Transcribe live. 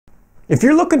If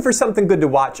you're looking for something good to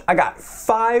watch, I got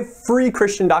 5 free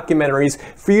Christian documentaries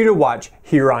for you to watch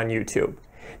here on YouTube.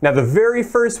 Now the very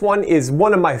first one is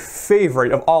one of my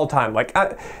favorite of all time.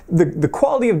 The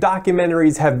quality of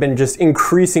documentaries have been just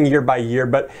increasing year by year,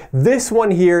 but this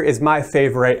one here is my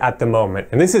favorite at the moment,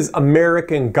 and this is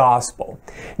American Gospel.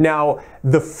 Now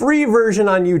the free version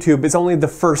on YouTube is only the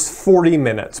first 40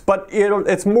 minutes, but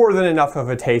it's more than enough of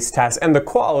a taste test, and the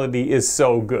quality is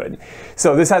so good.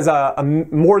 So this has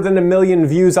more than 1 million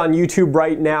views on YouTube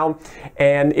right now,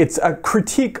 and it's a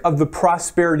critique of the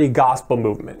prosperity gospel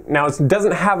movement. Now it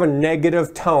doesn't have a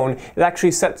negative tone. It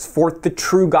actually sets forth the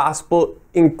true gospel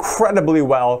incredibly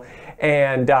well,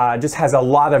 and just has a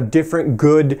lot of different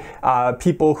good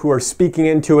people who are speaking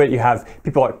into it. You have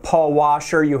people like Paul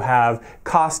Washer, you have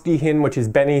Costi Hinn, which is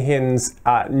Benny Hinn's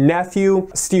nephew,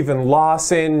 Stephen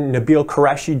Lawson, Nabil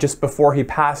Qureshi just before he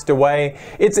passed away.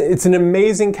 It's an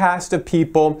amazing cast of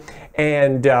people,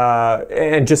 and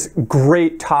just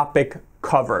great topic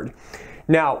covered.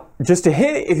 Now, just a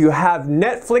hint, if you have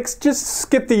Netflix, just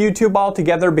skip the YouTube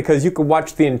altogether because you can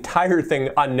watch the entire thing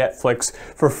on Netflix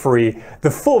for free.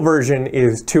 The full version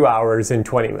is 2 hours and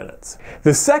 20 minutes.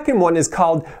 The second one is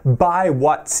called By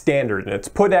What Standard, and it's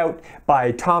put out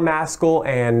by Tom Askell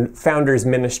and Founders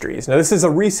Ministries. Now this is a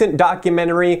recent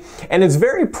documentary, and it's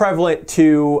very prevalent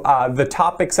to the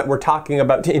topics that we're talking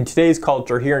about in today's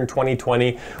culture here in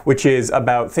 2020, which is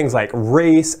about things like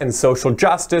race and social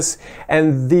justice.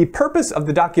 And the purpose of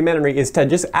the documentary is to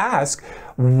just ask,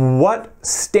 what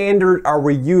standard are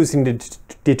we using to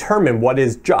determine what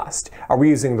is just? Are we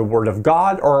using the Word of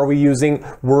God, or are we using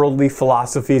worldly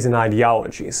philosophies and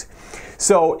ideologies?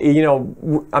 So,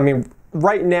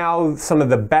 right now, some of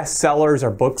the best sellers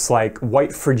are books like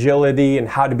White Fragility and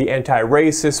How to Be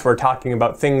Anti-Racist. We're talking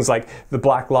about things like the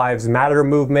Black Lives Matter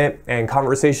movement and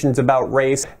conversations about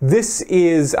race. This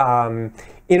is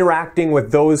interacting with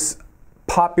those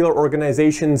popular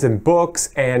organizations and books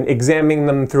and examining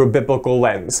them through a biblical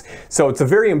lens. So it's a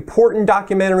very important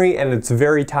documentary, and it's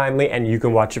very timely, and you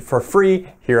can watch it for free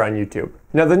here on YouTube.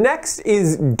 Now the next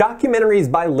is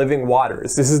Documentaries by Living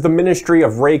Waters. This is the ministry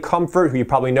of Ray Comfort, who you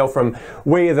probably know from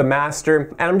Way of the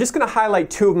Master. And I'm just going to highlight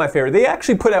 2 of my favorite. They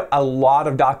actually put out a lot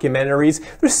of documentaries.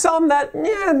 There's some that,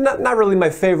 not really my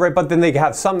favorite, but then they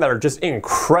have some that are just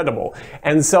incredible.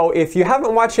 And so if you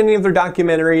haven't watched any of their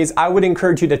documentaries, I would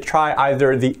encourage you to try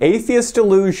either the Atheist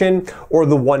Delusion or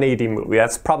the 180 movie.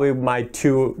 That's probably my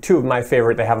two of my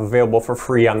favorite they have available for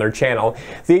free on their channel.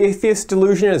 The Atheist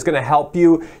Delusion is going to help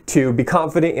you to become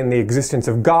confident in the existence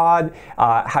of God,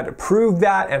 how to prove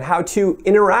that, and how to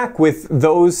interact with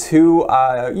those who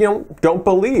don't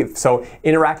believe. So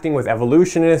interacting with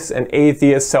evolutionists and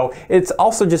atheists. So it's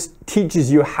also just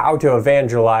teaches you how to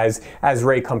evangelize, as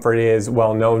Ray Comfort is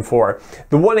well known for.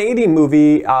 The 180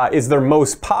 movie is their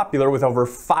most popular, with over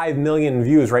 5 million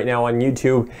views right now on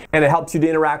YouTube, and it helps you to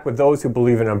interact with those who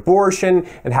believe in abortion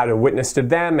and how to witness to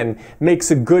them, and makes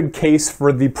a good case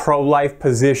for the pro-life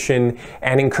position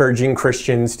and encouraging Christians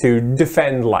to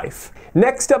defend life.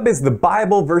 Next up is the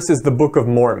Bible versus the Book of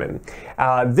Mormon.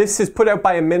 This is put out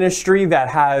by a ministry that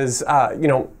has,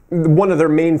 one of their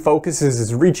main focuses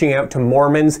is reaching out to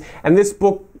Mormons, and this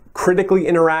book critically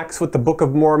interacts with the Book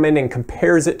of Mormon and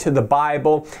compares it to the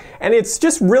Bible. And it's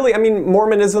just really,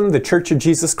 Mormonism, the Church of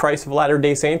Jesus Christ of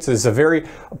Latter-day Saints, is a very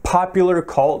popular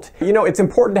cult. It's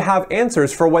important to have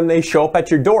answers for when they show up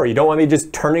at your door. You don't want to be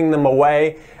just turning them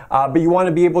away. But you want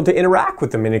to be able to interact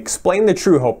with them and explain the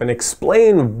true hope and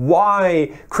explain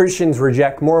why Christians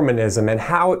reject Mormonism and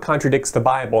how it contradicts the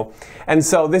Bible. And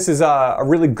so this is a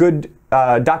really good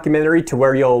documentary to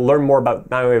where you'll learn more about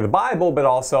not only the Bible, but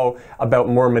also about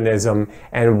Mormonism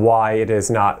and why it is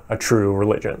not a true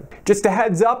religion. Just a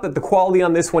heads up that the quality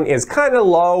on this one is kind of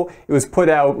low. It was put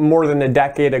out more than a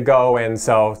decade ago, and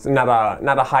so it's not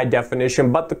a high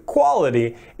definition, but the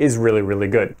quality is really, really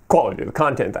good. Quality, the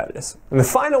content that is. And the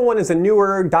final one is a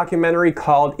newer documentary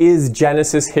called Is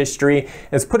Genesis History?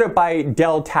 It's put out by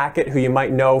Del Tackett, who you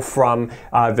might know from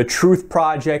The Truth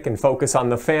Project and Focus on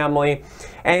the Family.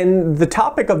 And the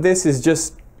topic of this is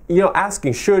just,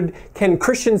 asking, can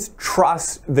Christians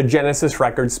trust the Genesis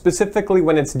record, specifically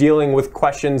when it's dealing with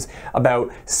questions about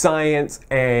science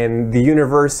and the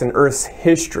universe and Earth's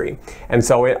history? And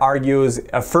so it argues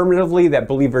affirmatively that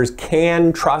believers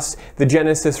can trust the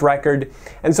Genesis record.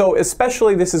 And so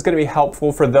especially this is going to be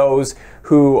helpful for those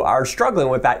who are struggling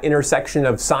with that intersection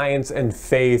of science and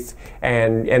faith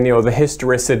and the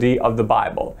historicity of the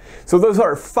Bible. So those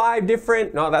are 5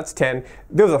 different, no, that's 10.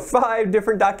 Those are 5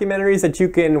 different documentaries that you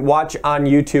can can watch on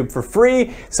YouTube for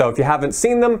free. So if you haven't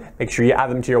seen them, make sure you add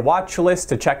them to your watch list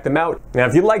to check them out. Now,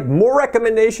 if you'd like more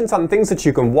recommendations on things that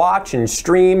you can watch and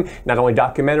stream, not only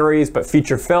documentaries, but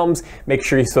feature films, make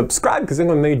sure you subscribe because I'm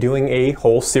going to be doing a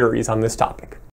whole series on this topic.